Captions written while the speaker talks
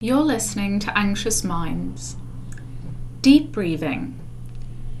You're listening to Anxious Minds. Deep breathing.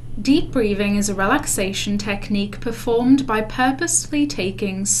 Deep breathing is a relaxation technique performed by purposefully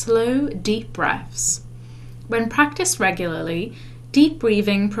taking slow, deep breaths. When practiced regularly, deep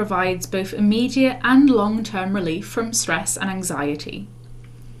breathing provides both immediate and long-term relief from stress and anxiety.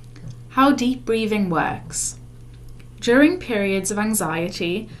 How deep breathing works. During periods of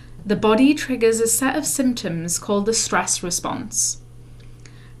anxiety, the body triggers a set of symptoms called the stress response.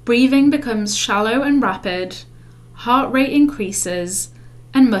 Breathing becomes shallow and rapid, heart rate increases,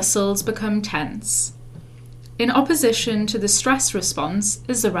 and muscles become tense. In opposition to the stress response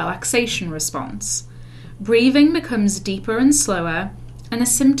is the relaxation response. Breathing becomes deeper and slower, and the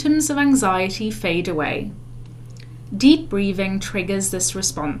symptoms of anxiety fade away. Deep breathing triggers this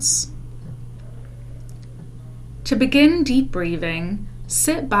response. To begin deep breathing,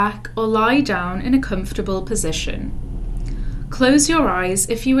 sit back or lie down in a comfortable position. Close your eyes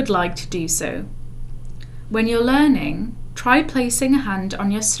if you would like to do so. When you're learning, try placing a hand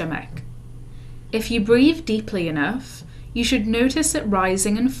on your stomach. If you breathe deeply enough, you should notice it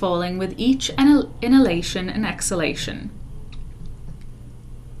rising and falling with each inhalation and exhalation.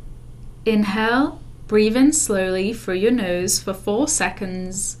 Inhale, breathe in slowly through your nose for 4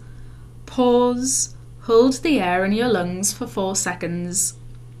 seconds. Pause, hold the air in your lungs for 4 seconds.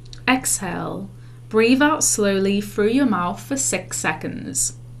 Exhale. Breathe out slowly through your mouth for 6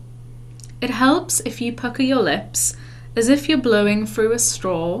 seconds. It helps if you pucker your lips as if you're blowing through a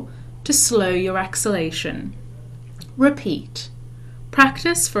straw to slow your exhalation. Repeat.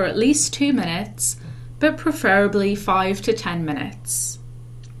 Practice for at least 2 minutes, but preferably 5 to 10 minutes.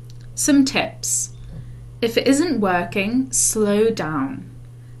 Some tips. If it isn't working, slow down.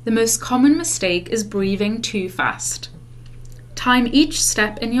 The most common mistake is breathing too fast. Time each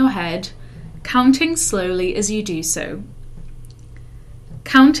step in your head, counting slowly as you do so.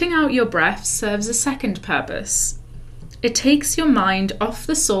 Counting out your breaths serves a second purpose. It takes your mind off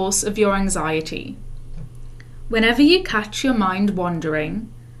the source of your anxiety. Whenever you catch your mind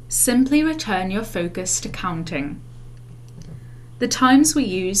wandering, simply return your focus to counting. The times we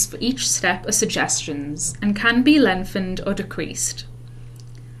use for each step are suggestions and can be lengthened or decreased.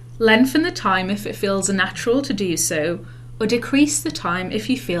 Lengthen the time if it feels natural to do so, or decrease the time if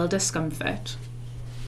you feel discomfort.